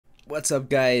What's up,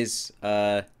 guys?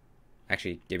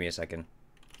 Actually, give me a second.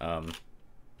 Um,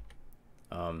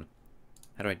 how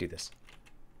do I do this?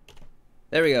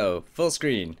 There we go, full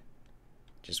screen.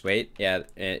 Just wait. Yeah,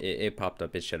 it popped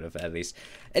up. It should have at least.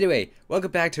 Anyway,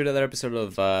 welcome back to another episode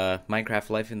of Minecraft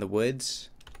Life in the Woods,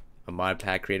 a mod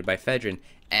pack created by Phedran.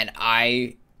 And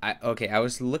I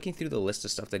was looking through the list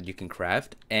of stuff that you can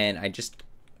craft, and I just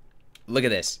look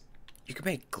at this. You can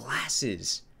make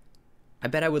glasses. I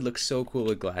bet I would look so cool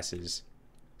with glasses.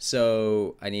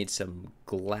 So I need some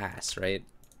glass, right?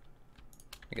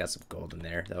 I got some gold in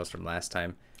there. That was from last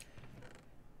time.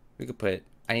 We could put,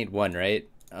 I need one, right?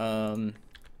 And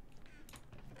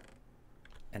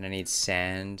I need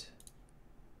sand.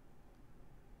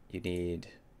 You need,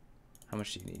 how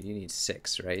much do you need? You need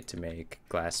 6, right? To make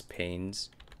glass panes.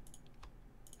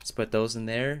 Let's put those in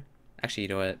there. Actually, you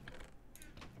know what?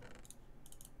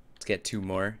 Let's get 2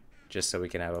 more, just so we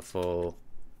can have a full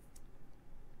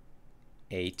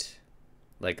 8.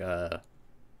 Like, what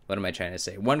am I trying to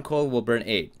say? 1 coal will burn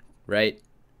 8, right?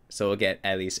 So we'll get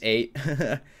at least 8.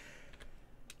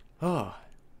 Oh.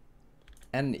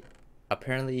 And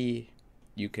apparently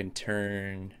you can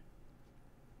turn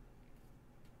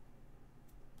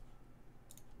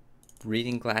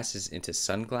reading glasses into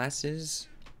sunglasses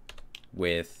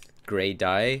with gray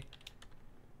dye.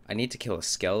 I need to kill a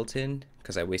skeleton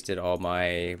because I wasted all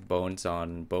my bones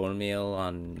on bone meal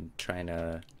on trying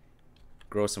to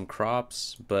grow some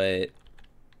crops, but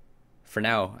for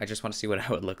now I just want to see what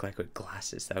I would look like with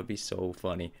glasses. That would be so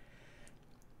funny.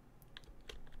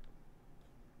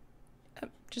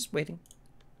 I'm just waiting.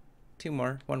 2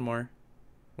 more, 1 more,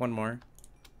 1 more.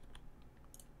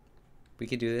 We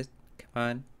could do this.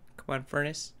 Come on,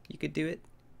 furnace. You could do it.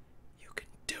 You can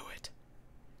do it.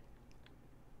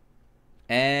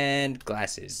 And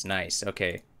glasses. Nice.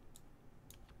 Okay.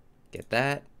 Get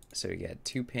that. So we got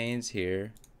 2 panes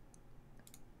here.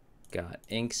 Got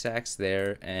ink sacks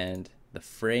there, and the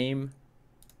frame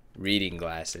reading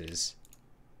glasses.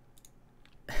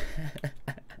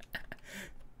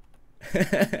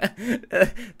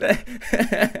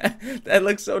 that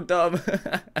looks so dumb.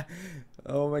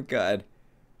 Oh my god.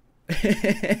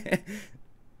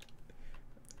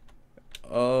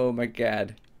 Oh my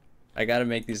god. I gotta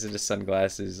make these into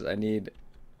sunglasses. I need,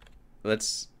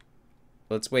 let's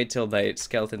wait till night.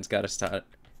 Skeletons gotta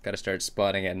start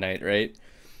spawning at night, right?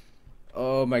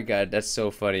 Oh my god, that's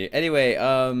so funny. Anyway,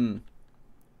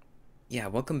 yeah,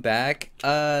 welcome back.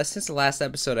 Since the last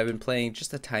episode, I've been playing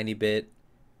just a tiny bit,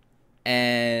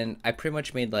 and I pretty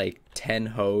much made like 10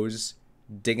 hoes,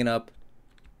 digging up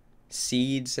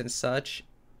seeds and such,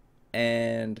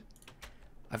 and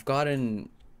I've gotten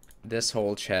this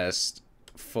whole chest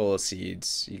full of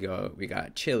seeds. We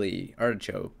got chili,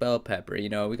 artichoke, bell pepper, you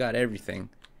know, we got everything.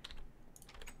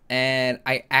 And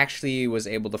I actually was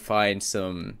able to find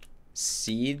some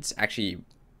seeds. Actually,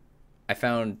 I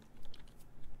found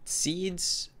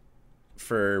seeds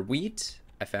for wheat.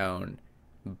 I found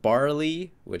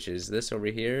barley, which is this over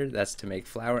here. That's to make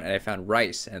flour. And I found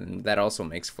rice, and that also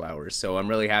makes flour. So I'm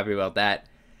really happy about that.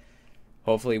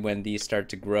 Hopefully when these start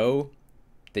to grow,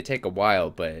 they take a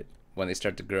while, but when they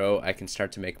start to grow, I can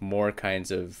start to make more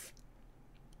kinds of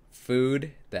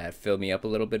food that fill me up a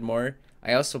little bit more.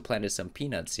 I also planted some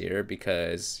peanuts here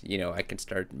because, you know, I can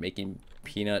start making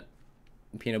peanut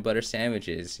butter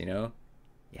sandwiches, you know?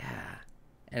 Yeah.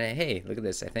 And hey, look at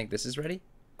this. I think this is ready.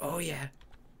 Oh yeah.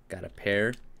 Got a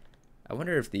pear. I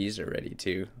wonder if these are ready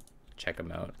too. Check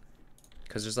them out.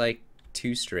 Because there's like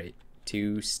 2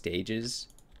 stages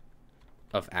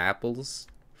of apples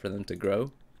for them to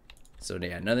grow. So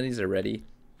yeah, none of these are ready.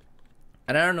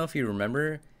 And I don't know if you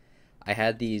remember, I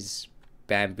had these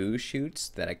bamboo shoots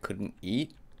that I couldn't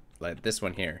eat. Like this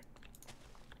one here.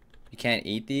 You can't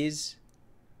eat these,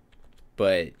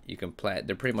 but you can plant.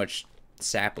 They're pretty much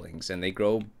saplings, and they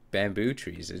grow bamboo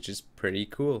trees. It's just pretty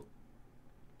cool.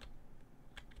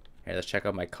 Here, let's check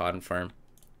out my cotton farm.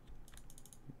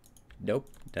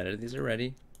 Nope, none of these are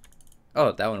ready.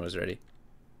 Oh, that one was ready.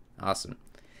 Awesome.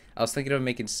 I was thinking of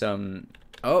making some.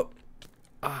 Oh,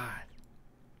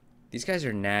 these guys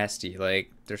are nasty.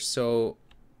 Like, they're so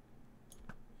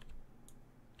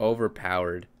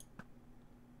overpowered.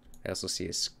 I also see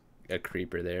a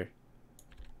creeper there.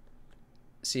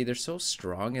 See, they're so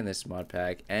strong in this mod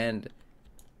pack, and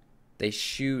they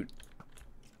shoot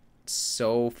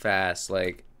so fast.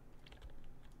 Like,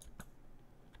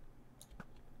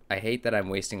 I hate that I'm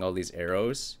wasting all these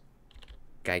arrows.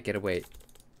 Guy, get away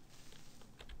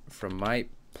from my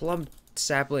plum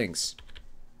saplings.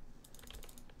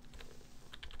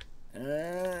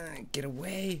 Get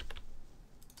away.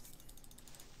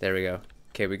 There we go.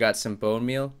 Okay, we got some bone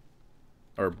meal,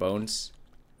 or bones.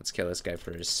 Let's kill this guy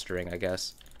for his string, I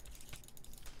guess.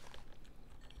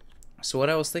 So what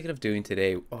I was thinking of doing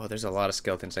today... Oh, there's a lot of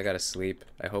skeletons. I gotta sleep.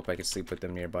 I hope I can sleep with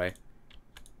them nearby.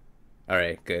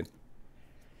 Alright, good.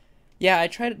 Yeah, I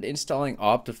tried installing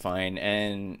Optifine,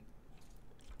 and...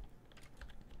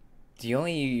 the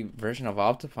only version of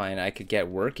Optifine I could get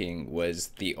working was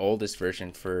the oldest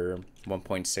version for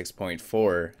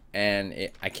 1.6.4,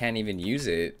 and I can't even use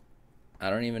it.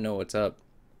 I don't even know what's up.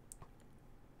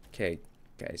 Okay,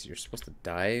 guys, you're supposed to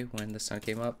die when the sun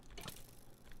came up.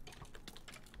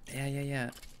 Yeah.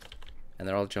 And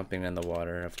they're all jumping in the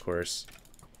water, of course.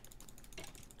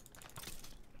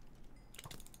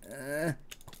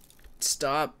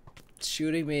 Stop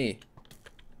shooting me.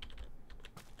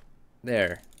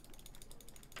 There.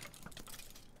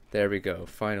 There we go.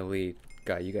 Finally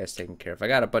got you guys taken care of. I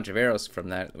got a bunch of arrows from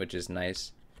that, which is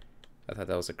nice. I thought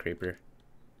that was a creeper.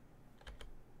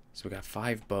 So we got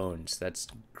 5 bones. That's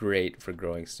great for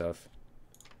growing stuff.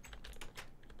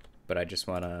 But I just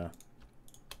want to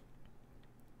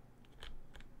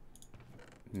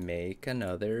make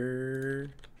another...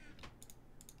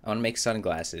 I want to make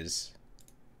sunglasses.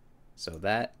 So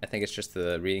that, I think it's just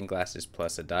the reading glasses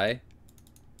plus a dye.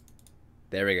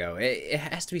 There we go. It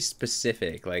has to be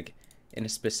specific, like in a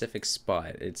specific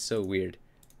spot. It's so weird.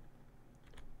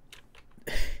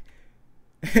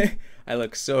 I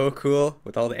look so cool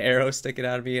with all the arrows sticking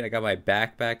out of me, and I got my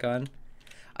backpack on.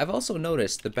 I've also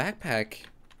noticed the backpack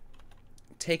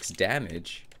takes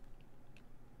damage.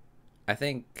 I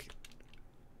think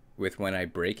with when I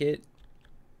break it.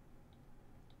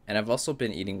 And I've also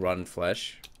been eating rotten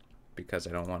flesh because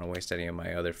I don't want to waste any of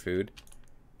my other food.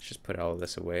 Let's just put all of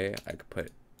this away. I could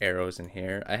put arrows in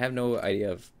here. I have no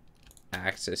idea of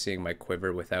accessing my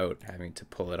quiver without having to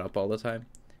pull it up all the time.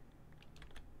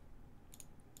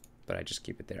 But I just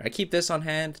keep it there. I keep this on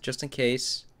hand just in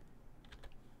case.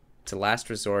 It's a last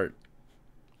resort.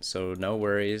 So no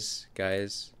worries,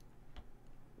 guys.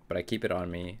 But I keep it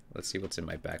on me. Let's see what's in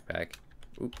my backpack.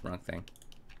 Oop, wrong thing.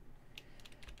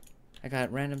 I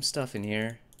got random stuff in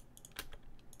here.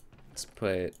 Let's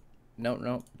put...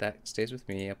 No, that stays with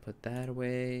me. I'll put that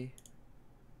away.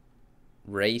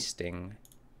 Rasting.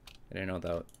 I didn't know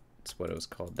that's what it was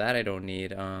called. That I don't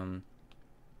need. I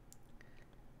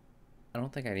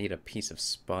don't think I need a piece of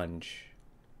sponge.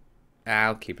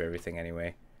 I'll keep everything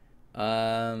anyway.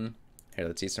 Here,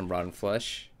 let's eat some rotten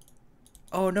flesh.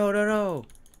 Oh, no.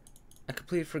 I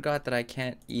completely forgot that I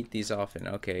can't eat these often.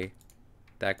 Okay.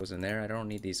 That goes in there. I don't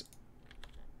need these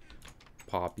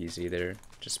poppies either.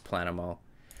 Just plant them all.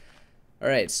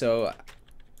 Alright, so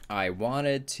I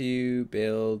wanted to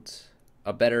build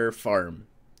a better farm,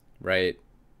 right?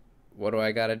 What do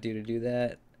I gotta do to do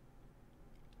that?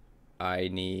 I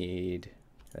need...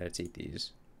 Let's eat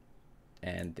these.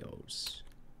 And those.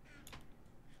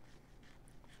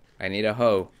 I need a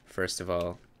hoe, first of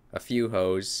all. A few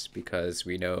hoes, because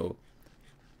we know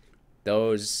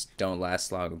those don't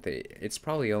last long. It's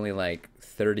probably only like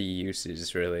 30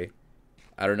 uses, really.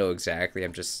 I don't know exactly.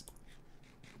 I'm just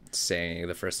saying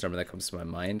the first number that comes to my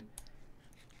mind.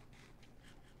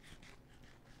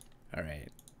 Alright.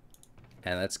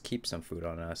 And let's keep some food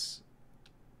on us.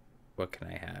 What can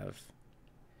I have?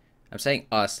 I'm saying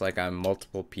us like I'm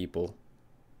multiple people.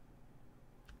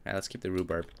 Alright, let's keep the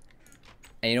rhubarb.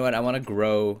 And you know what? I want to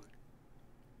grow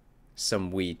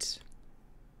some wheat.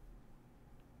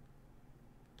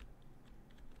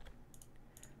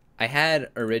 I had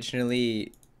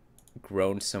originally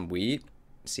grown some wheat.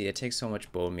 See, it takes so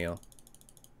much bone meal.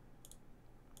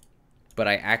 But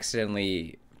I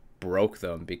accidentally broke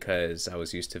them because I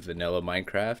was used to vanilla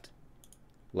Minecraft.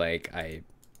 Like, I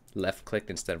left-clicked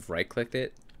instead of right-clicked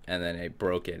it. And then I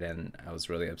broke it, and I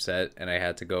was really upset. And I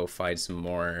had to go find some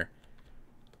more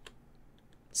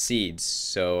seeds.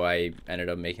 So I ended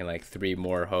up making like 3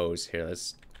 more hoes. Here,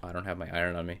 let's... I don't have my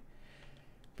iron on me.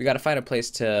 We gotta find a place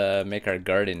to make our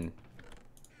garden.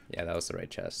 Yeah, that was the right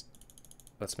chest.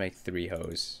 Let's make 3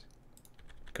 hoes.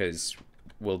 Because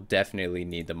we'll definitely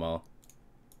need them all.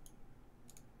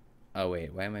 Oh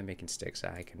wait, why am I making sticks?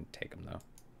 I can take them though.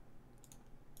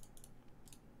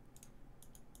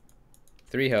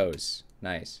 3 hoes.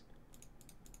 Nice.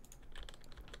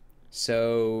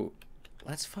 So,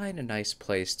 let's find a nice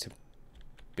place to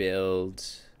build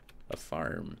a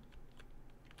farm.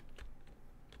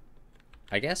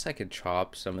 I guess I could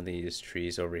chop some of these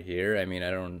trees over here. I mean,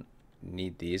 I don't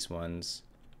need these ones.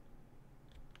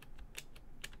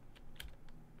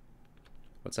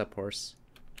 What's up, horse?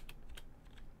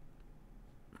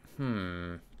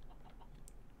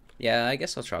 Yeah, I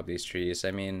guess I'll chop these trees.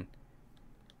 I mean,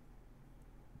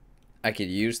 I could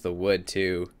use the wood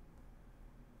too.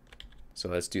 So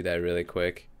let's do that really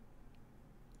quick.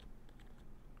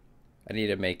 I need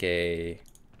to make an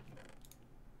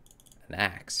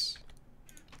axe.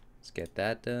 Let's get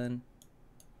that done.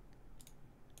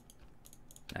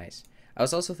 Nice. I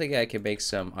was also thinking I could make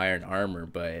some iron armor,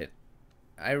 but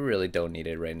I really don't need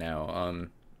it right now.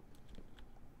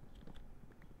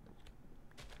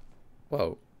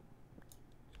 Whoa.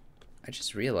 I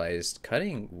just realized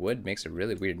cutting wood makes a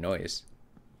really weird noise.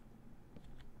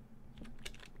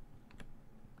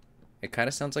 It kind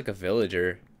of sounds like a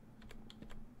villager.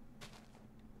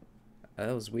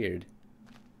 That was weird.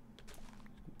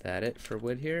 That it for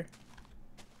wood here?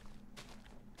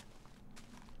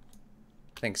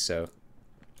 I think so.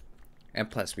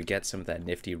 And plus we get some of that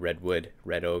nifty red wood,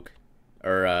 red oak,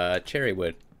 or cherry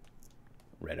wood.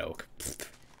 Red oak.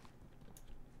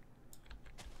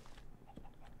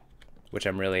 Which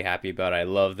I'm really happy about. I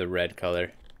love the red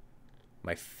color.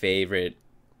 My favorite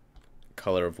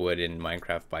color of wood in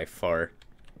Minecraft by far.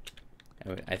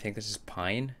 I think this is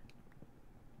pine.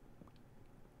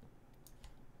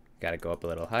 Gotta go up a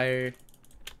little higher.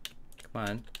 Come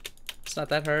on. It's not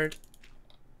that hard.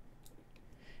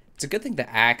 It's a good thing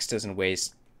the axe doesn't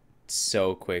waste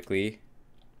so quickly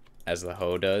as the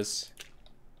hoe does.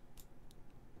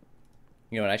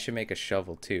 You know what, I should make a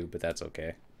shovel too, but that's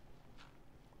okay.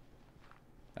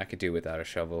 I could do without a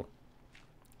shovel.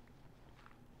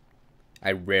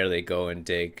 I rarely go and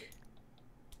dig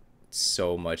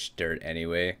so much dirt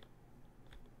anyway.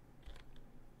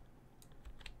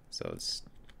 So let's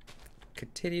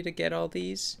continue to get all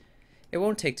these. It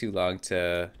won't take too long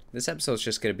to... This episode's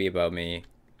just going to be about me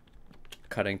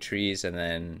cutting trees and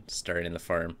then starting the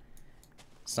farm.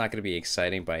 It's not going to be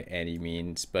exciting by any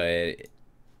means, but...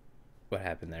 What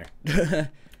happened there?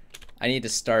 I need to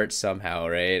start somehow,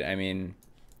 right? I mean,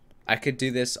 I could do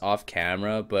this off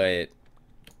camera, but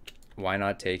why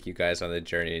not take you guys on the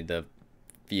journey, the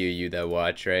few of you that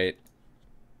watch, right?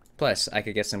 Plus, I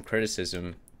could get some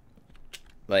criticism.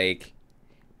 Like,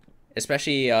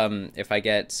 especially if I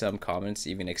get some comments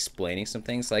even explaining some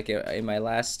things. Like in my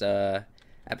last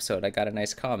episode, I got a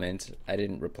nice comment. I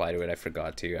didn't reply to it. I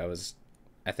forgot to.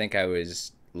 I think I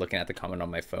was looking at the comment on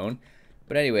my phone.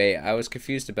 But anyway, I was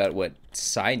confused about what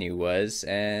Sinu was,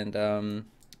 and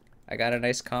I got a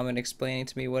nice comment explaining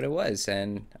to me what it was.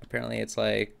 And apparently it's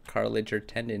like cartilage or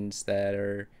tendons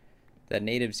that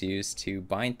natives use to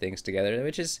bind things together,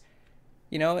 which is,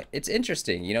 you know, it's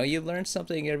interesting. You know, you learn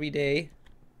something every day,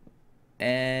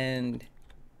 and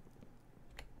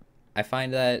I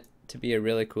find that to be a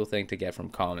really cool thing to get from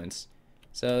comments.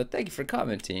 So thank you for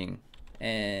commenting,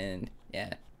 and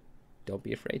yeah, don't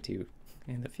be afraid to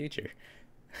in the future.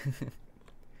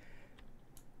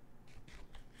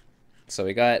 So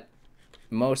we got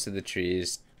most of the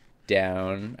trees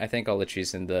down. I think all the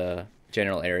trees in the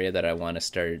general area that I want to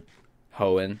start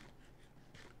hoeing.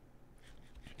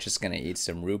 Just gonna eat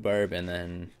some rhubarb, and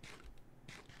then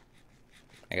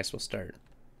I guess we'll start.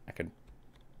 I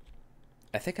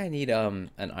think I need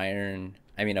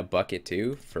a bucket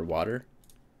too for water,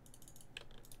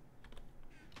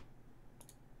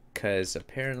 because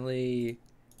apparently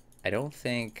I don't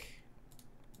think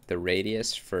the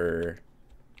radius for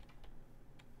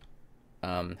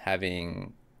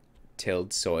having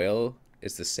tilled soil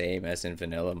is the same as in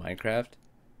vanilla Minecraft.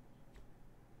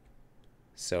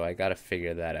 So I gotta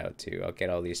figure that out too. I'll get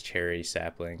all these cherry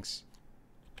saplings.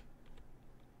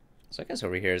 So I guess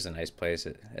over here is a nice place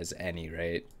as any,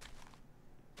 right?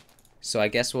 So I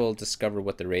guess we'll discover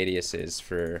what the radius is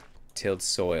for tilled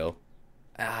soil.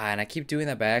 And I keep doing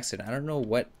that by accident. I don't know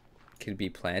what could be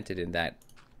planted in that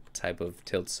type of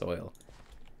tilled soil.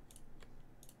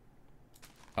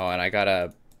 Oh, and I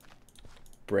gotta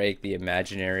break the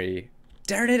imaginary...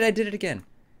 Darn it, I did it again!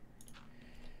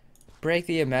 Break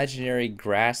the imaginary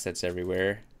grass that's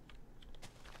everywhere.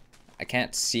 I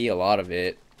can't see a lot of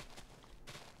it,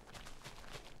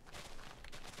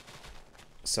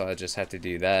 so I just have to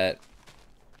do that.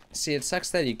 See, it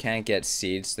sucks that you can't get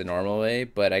seeds the normal way,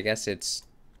 but I guess it's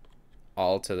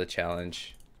all to the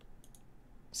challenge.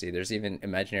 See, there's even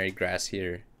imaginary grass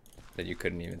here that you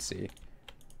couldn't even see.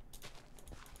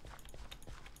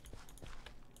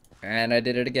 And I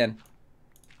did it again.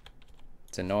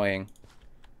 It's annoying.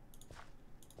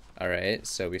 Alright,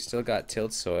 so we still got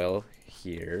tilled soil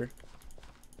here.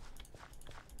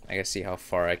 I gotta see how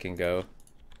far I can go.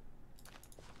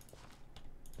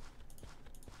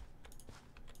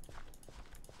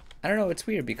 I don't know, it's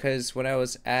weird because when I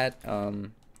was at,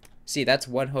 see, that's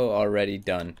one hoe already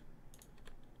done.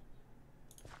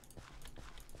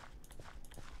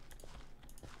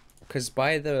 Because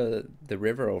by the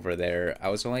river over there, I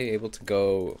was only able to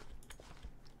go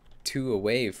 2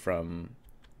 away from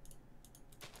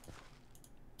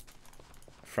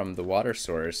the water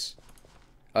source.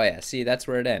 Oh yeah, see, that's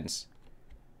where it ends.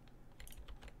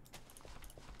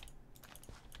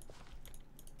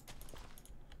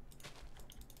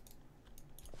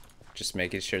 Just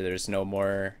making sure there's no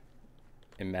more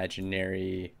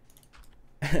imaginary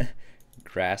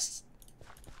grass.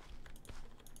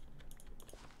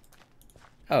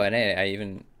 Oh, and I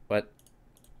even, what?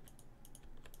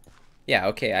 Yeah,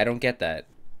 okay, I don't get that.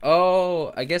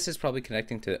 Oh, I guess it's probably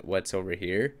connecting to what's over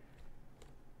here.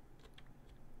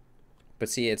 But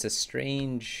see, it's a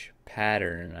strange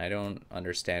pattern. I don't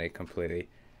understand it completely.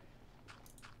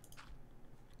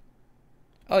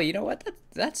 Oh, you know what?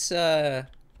 That's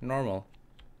normal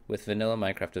with vanilla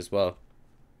Minecraft as well.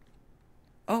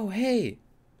 Oh, hey,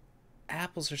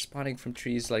 apples are spawning from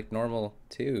trees like normal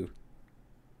too.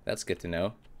 That's good to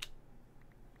know.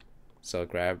 So I'll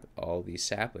grab all these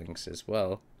saplings as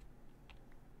well.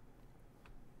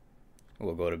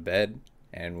 We'll go to bed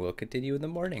and we'll continue in the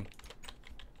morning.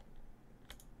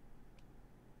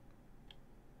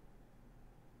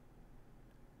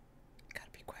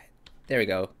 Gotta be quiet. There we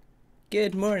go.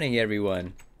 Good morning,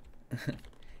 everyone.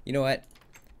 You know what?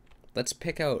 Let's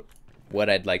pick out what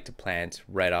I'd like to plant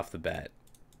right off the bat.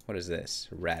 What is this?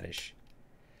 Radish.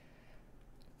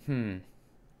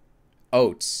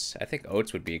 Oats. I think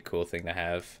oats would be a cool thing to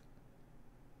have.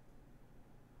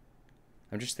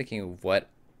 I'm just thinking of what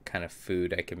kind of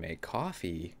food I can make.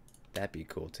 Coffee. That'd be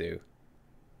cool too.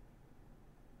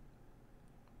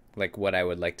 Like what I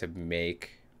would like to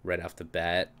make right off the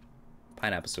bat.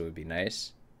 Pineapples would be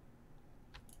nice.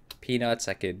 Peanuts,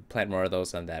 I could plant more of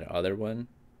those on that other one.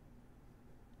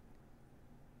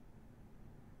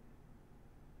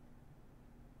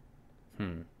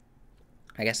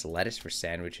 I guess lettuce for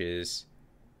sandwiches.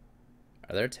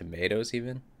 Are there tomatoes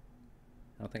even?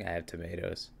 I don't think I have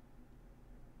tomatoes.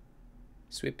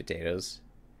 Sweet potatoes.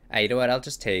 Ah, you know what? I'll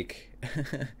just take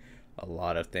a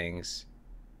lot of things.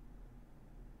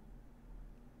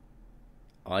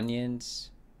 Onions.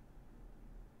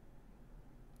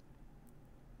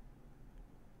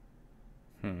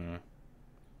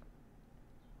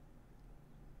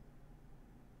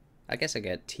 I guess I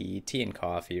get tea and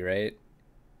coffee, right?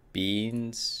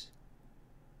 Beans.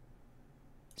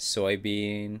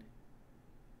 Soybean.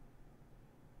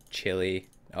 Chili.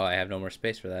 Oh, I have no more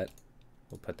space for that.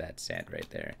 We'll put that sand right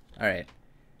there. All right.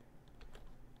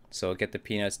 So I'll get the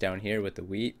peanuts down here with the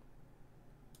wheat.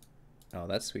 Oh,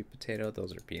 that's sweet potato.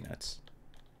 Those are peanuts.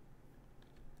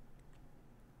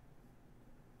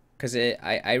 Because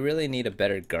I really need a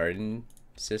better garden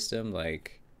system.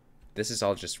 Like, this is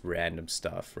all just random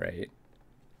stuff, right?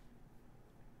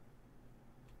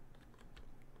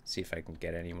 See if I can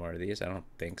get any more of these. I don't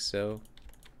think so.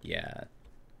 Yeah.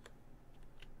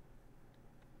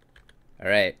 All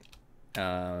right.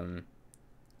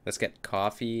 Let's get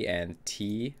coffee and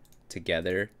tea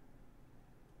together.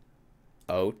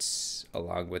 Oats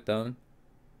along with them.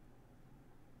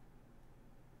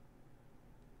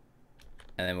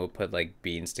 And then we'll put like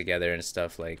beans together and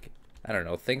stuff, like, I don't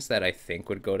know, things that I think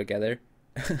would go together.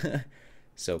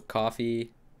 So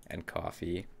coffee and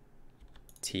coffee.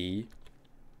 Tea.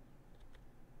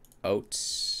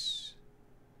 Oats.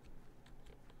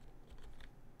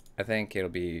 I think it'll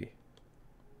be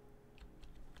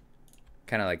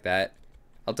kind of like that.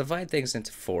 I'll divide things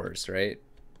into 4s, right?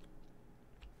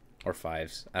 Or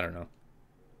 5s. I don't know.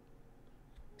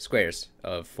 Squares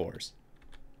of 4s.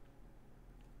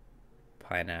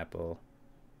 Pineapple.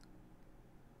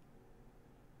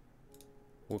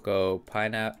 We'll go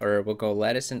pineapple, or we'll go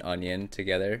lettuce and onion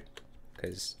together,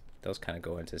 because those kind of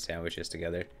go into sandwiches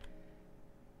together.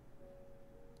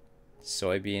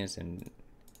 Soybeans and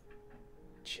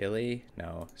chili?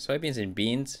 No. Soybeans and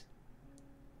beans.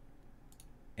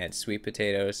 And sweet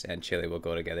potatoes and chili will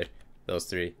go together. Those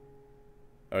 3.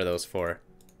 Or those 4.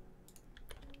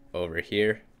 Over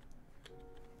here.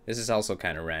 This is also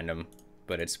kind of random,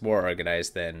 but it's more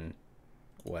organized than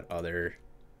what other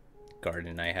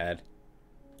garden I had.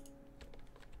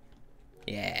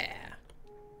 Yeah.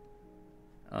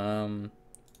 And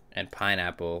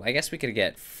pineapple. I guess we could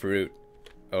get fruit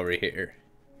over here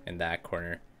in that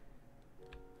corner.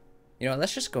 You know,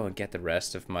 let's just go and get the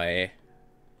rest of my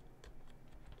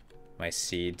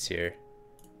seeds here.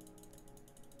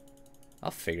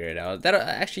 I'll figure it out. That'll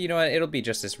actually, you know what? It'll be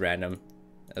just as random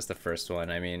as the first one.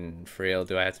 I mean, for real,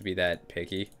 do I have to be that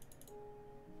picky?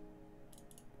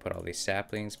 Put all these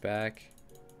saplings back.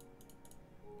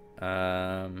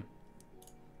 Don't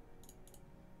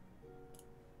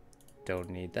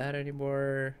need that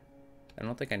anymore. I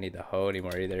don't think I need the hoe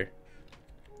anymore either.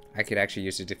 I could actually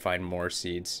use it to find more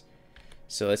seeds.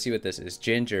 So let's see what this is.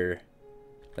 Ginger.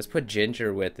 Let's put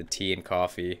ginger with the tea and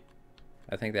coffee.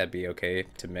 I think that'd be okay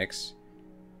to mix.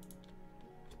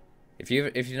 If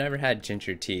you've never had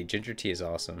ginger tea is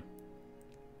awesome.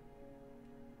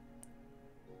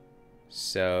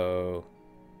 So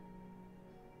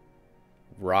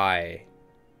rye.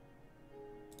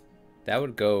 That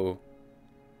would go.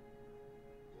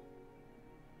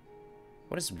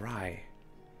 What is rye?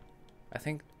 I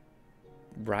think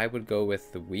rye would go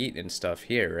with the wheat and stuff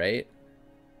here, right?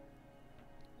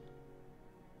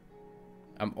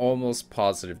 I'm almost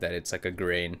positive that it's like a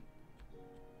grain.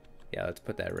 Yeah, let's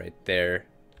put that right there.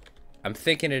 I'm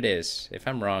thinking it is. If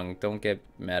I'm wrong, don't get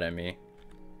mad at me.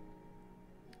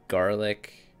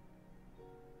 Garlic.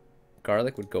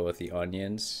 Garlic would go with the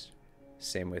onions.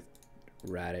 Same with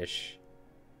radish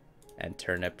and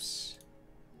turnips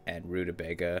and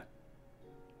rutabaga.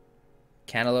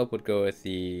 Cantaloupe would go with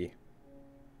the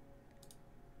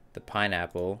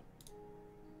pineapple.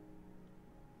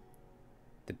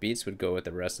 The beets would go with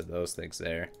the rest of those things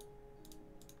there.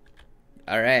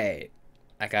 Alright.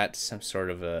 I got some sort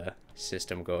of a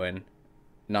system going.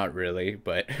 Not really,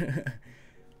 but...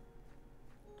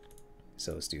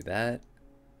 So let's do that.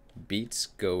 Beets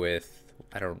go with...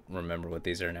 I don't remember what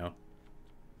these are now.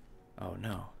 Oh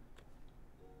no.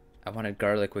 I wanted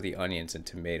garlic with the onions and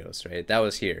tomatoes, right? That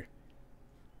was here.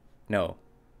 No.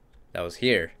 That was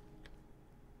here.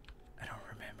 I don't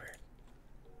remember.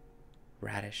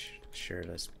 Radish. Sure,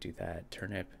 let's do that.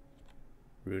 Turnip.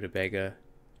 Rutabaga.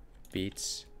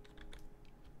 Beets.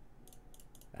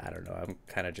 I don't know. I'm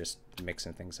kind of just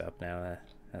mixing things up now.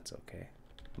 That's okay.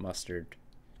 Mustard.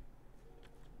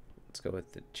 Let's go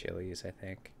with the chilies, I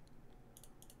think.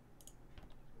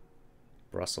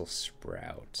 Brussels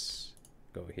sprouts.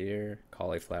 Go here.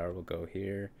 Cauliflower will go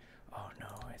here. Oh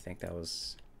no, I think that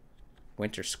was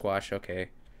winter squash.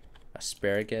 Okay.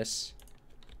 Asparagus.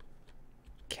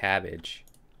 Cabbage.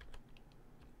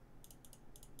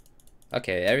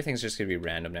 Okay, everything's just gonna be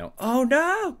random now. Oh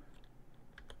no!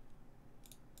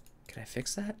 Can I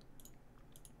fix that?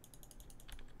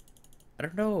 I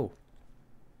don't know.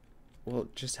 We'll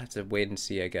just have to wait and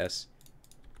see, I guess.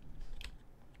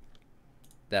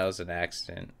 That was an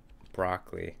accident.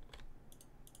 Broccoli.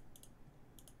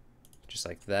 Just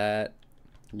like that.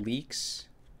 Leeks.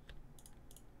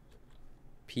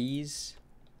 Peas.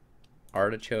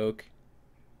 Artichoke.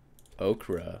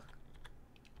 Okra.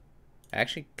 I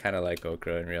actually kind of like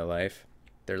okra in real life.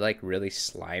 They're like really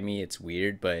slimy. It's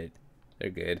weird, but they're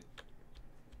good.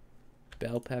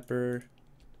 Bell pepper.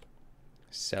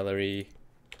 Celery.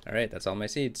 Alright, that's all my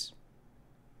seeds.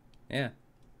 Yeah.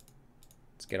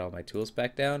 Let's get all my tools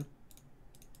back down.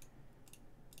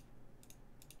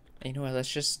 And you know what?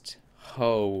 Let's just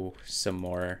hoe some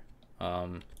more.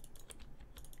 Come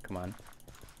on.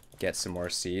 Get some more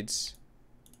seeds.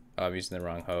 Oh, I'm using the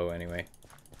wrong hoe anyway.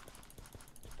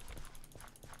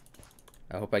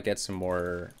 I hope I get some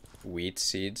more wheat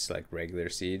seeds, like regular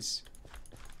seeds.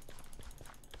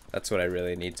 That's what I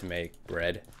really need to make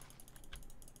bread.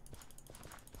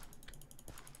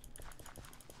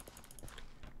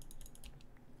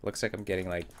 Looks like I'm getting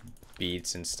like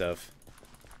beets and stuff.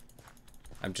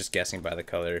 I'm just guessing by the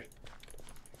color.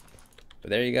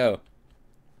 But there you go.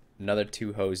 Another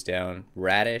 2 hoes down.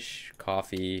 Radish,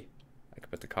 coffee. I could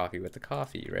put the coffee with the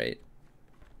coffee, right?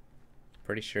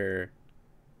 Pretty sure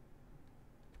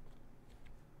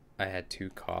I had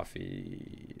 2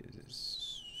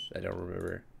 coffees. I don't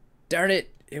remember. Darn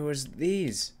it! It was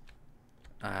these.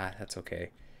 Ah, that's okay.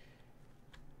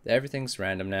 Everything's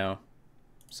random now.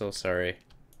 So sorry.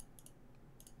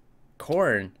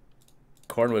 Corn.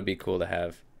 Corn would be cool to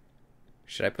have.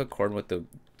 Should I put corn with the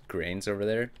grains over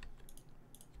there?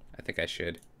 I think I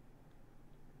should.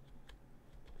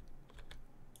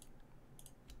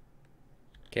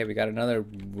 Okay, we got another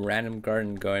random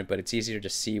garden going, but it's easier to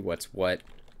see what's what,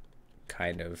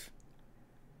 kind of.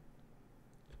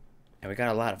 And we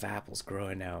got a lot of apples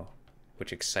growing now,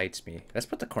 which excites me. Let's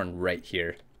put the corn right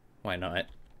here. Why not?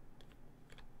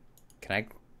 Can I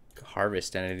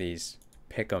harvest any of these?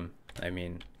 Pick them. I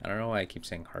mean, I don't know why I keep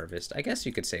saying harvest. I guess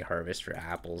you could say harvest for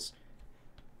apples.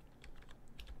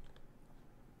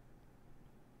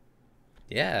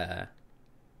 Yeah.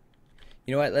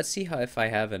 You know what? Let's see how if I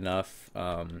have enough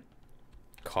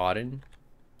cotton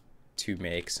to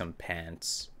make some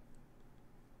pants.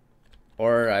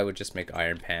 Or I would just make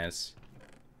iron pants.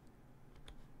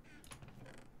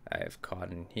 I have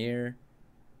cotton here.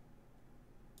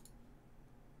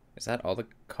 Is that all the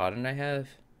cotton I have?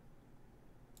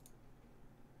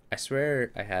 I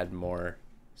swear I had more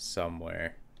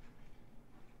somewhere.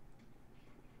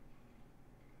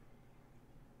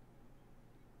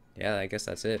 Yeah, I guess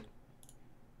that's it.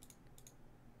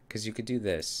 Because you could do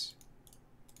this.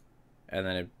 And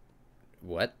then it...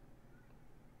 What?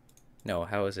 No,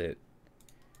 how is it?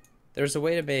 There's a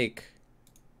way to make...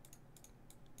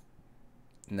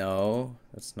 No,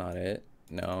 that's not it.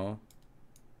 No.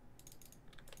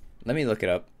 Let me look it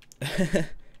up.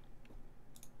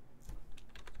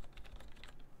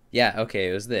 Yeah, okay,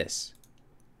 it was this.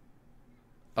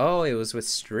 Oh, it was with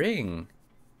string.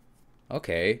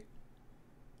 Okay.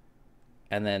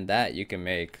 And then that you can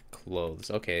make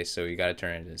clothes. Okay, so you gotta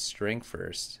turn it into string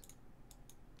first.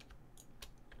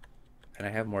 And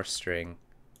I have more string.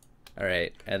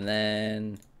 Alright, and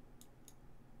then...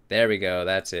 There we go,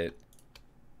 that's it.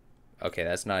 Okay,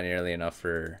 that's not nearly enough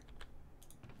for...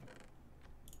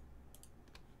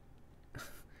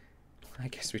 I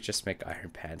guess we just make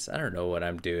iron pants. I don't know what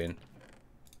I'm doing.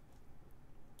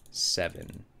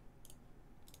 7.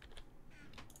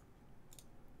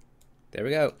 There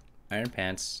we go. Iron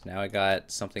pants. Now I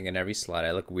got something in every slot.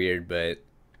 I look weird, but...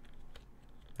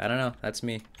 I don't know. That's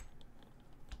me.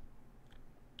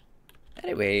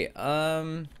 Anyway,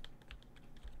 I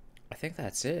think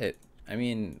that's it. I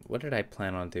mean, what did I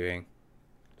plan on doing?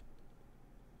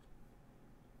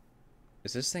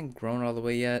 Is this thing grown all the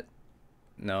way yet?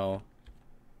 No.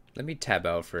 Let me tab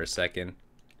out for a second.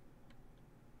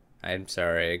 I'm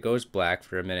sorry, it goes black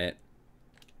for a minute.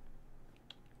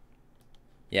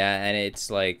 Yeah, and it's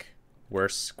like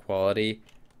worse quality.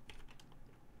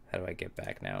 How do I get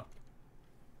back now?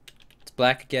 It's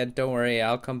black again, don't worry,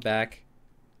 I'll come back.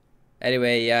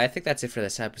 Anyway, yeah, I think that's it for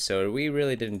this episode. We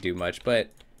really didn't do much, but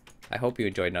I hope you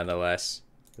enjoyed nonetheless.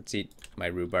 Let's eat my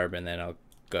rhubarb and then I'll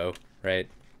go, right?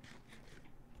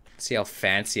 See how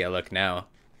fancy I look now.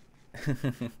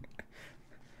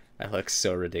 I look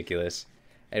so ridiculous.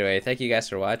 Anyway, thank you guys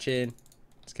for watching.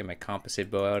 Let's get my composite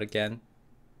bow out again.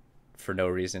 For no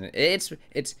reason. It's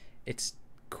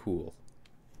cool.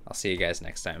 I'll see you guys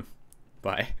next time.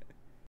 Bye.